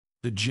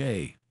The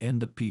Jay and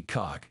the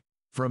Peacock.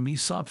 From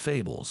Aesop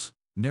Fables,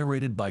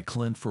 narrated by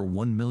Clint for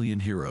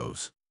 1,000,000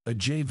 Heroes. A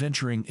jay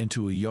venturing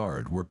into a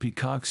yard where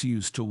peacocks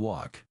used to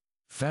walk,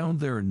 found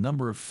there a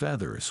number of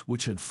feathers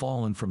which had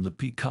fallen from the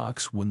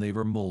peacocks when they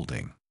were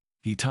moulting.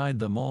 He tied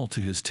them all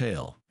to his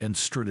tail and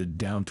strutted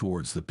down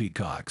towards the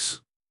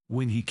peacocks.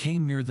 When he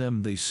came near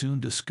them they soon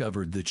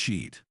discovered the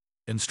cheat,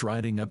 and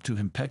striding up to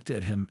him pecked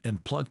at him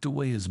and plucked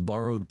away his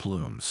borrowed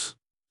plumes.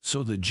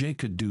 So the jay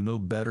could do no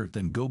better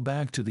than go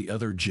back to the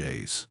other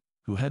jays,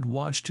 who had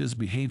watched his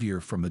behavior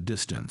from a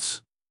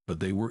distance. But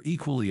they were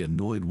equally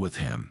annoyed with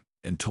him,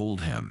 and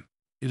told him,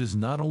 "It is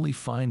not only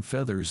fine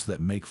feathers that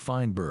make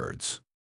fine birds,